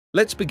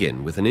Let's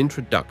begin with an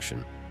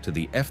introduction to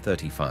the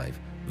F-35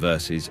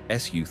 versus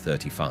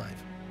Su-35.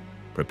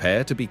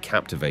 Prepare to be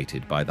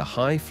captivated by the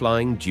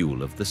high-flying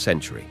duel of the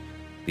century,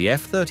 the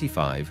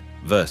F-35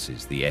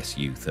 versus the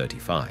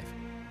Su-35.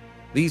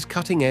 These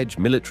cutting-edge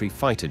military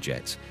fighter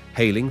jets,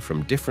 hailing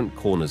from different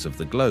corners of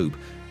the globe,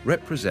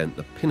 represent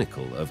the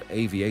pinnacle of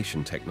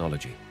aviation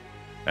technology.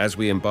 As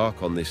we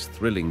embark on this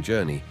thrilling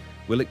journey,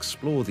 we'll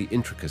explore the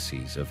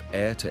intricacies of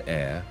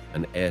air-to-air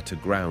and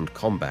air-to-ground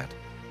combat,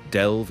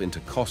 delve into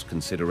cost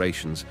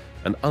considerations,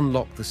 and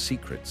unlock the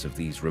secrets of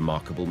these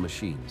remarkable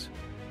machines.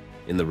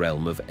 In the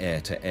realm of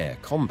air-to-air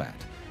combat,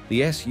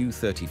 the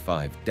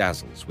Su-35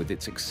 dazzles with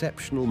its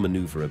exceptional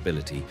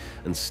maneuverability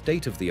and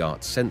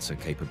state-of-the-art sensor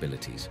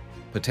capabilities,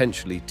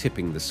 potentially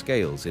tipping the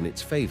scales in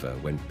its favor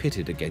when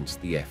pitted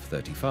against the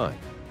F-35.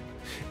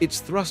 Its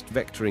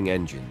thrust-vectoring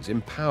engines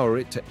empower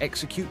it to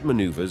execute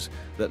maneuvers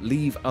that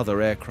leave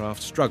other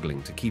aircraft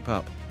struggling to keep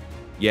up.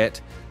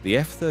 Yet, the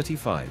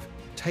F-35,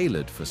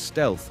 tailored for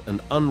stealth and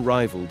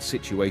unrivaled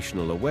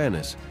situational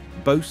awareness,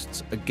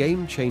 boasts a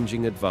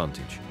game-changing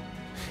advantage.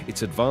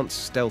 Its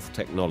advanced stealth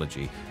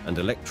technology and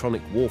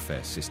electronic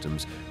warfare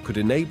systems could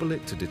enable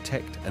it to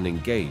detect and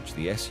engage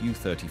the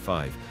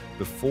Su-35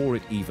 before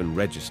it even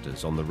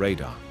registers on the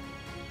radar.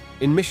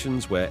 In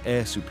missions where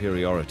air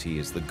superiority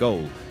is the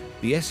goal,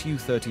 the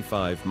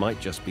Su-35 might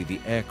just be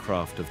the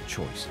aircraft of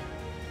choice.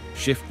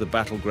 Shift the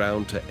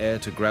battleground to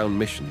air-to-ground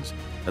missions,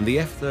 and the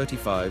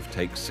F-35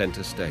 takes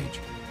center stage.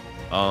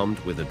 Armed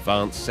with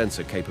advanced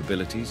sensor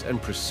capabilities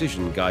and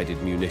precision-guided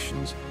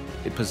munitions,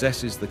 it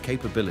possesses the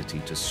capability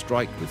to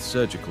strike with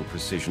surgical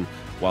precision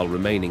while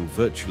remaining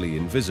virtually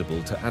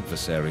invisible to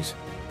adversaries.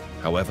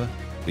 However,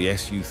 the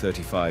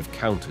Su-35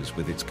 counters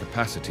with its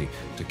capacity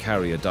to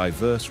carry a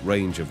diverse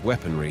range of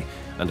weaponry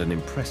and an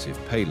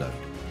impressive payload.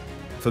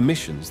 For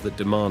missions that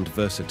demand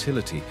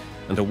versatility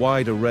and a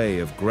wide array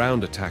of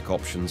ground attack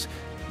options,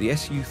 the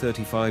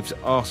Su-35's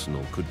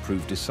arsenal could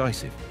prove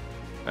decisive.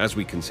 As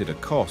we consider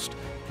cost,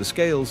 the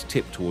scales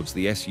tip towards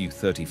the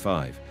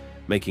Su-35,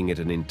 making it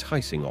an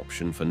enticing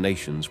option for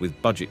nations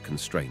with budget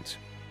constraints.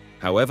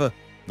 However,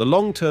 the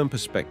long-term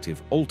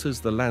perspective alters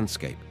the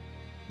landscape.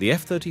 The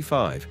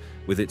F-35,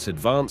 with its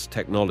advanced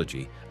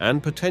technology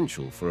and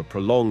potential for a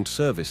prolonged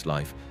service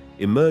life,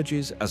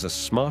 emerges as a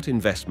smart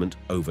investment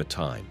over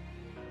time.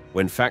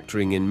 When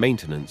factoring in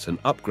maintenance and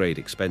upgrade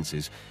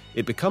expenses,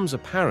 it becomes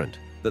apparent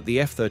that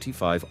the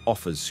F-35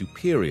 offers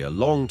superior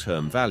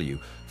long-term value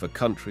for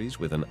countries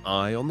with an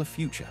eye on the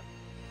future.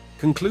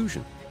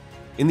 Conclusion: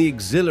 in the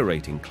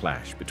exhilarating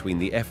clash between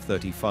the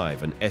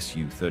F-35 and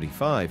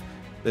Su-35,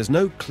 there's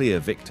no clear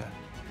victor.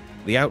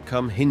 The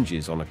outcome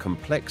hinges on a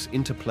complex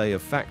interplay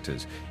of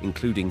factors,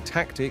 including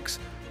tactics,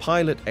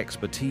 pilot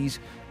expertise,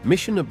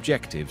 mission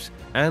objectives,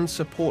 and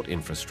support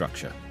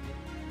infrastructure.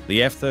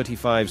 The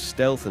F-35's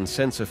stealth and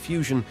sensor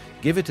fusion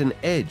give it an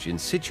edge in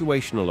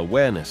situational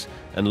awareness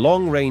and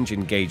long-range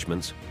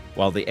engagements,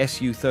 while the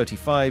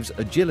Su-35's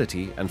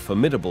agility and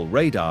formidable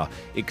radar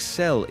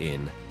excel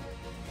in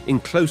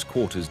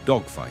close-quarters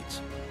dogfights.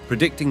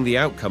 Predicting the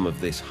outcome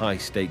of this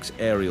high-stakes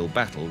aerial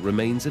battle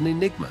remains an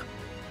enigma.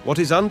 What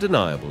is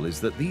undeniable is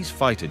that these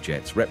fighter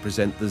jets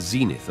represent the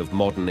zenith of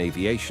modern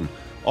aviation,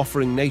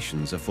 offering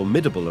nations a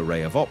formidable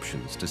array of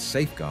options to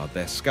safeguard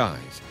their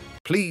skies.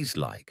 Please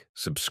like,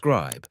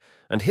 subscribe,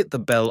 and hit the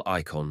bell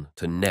icon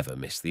to never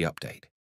miss the update.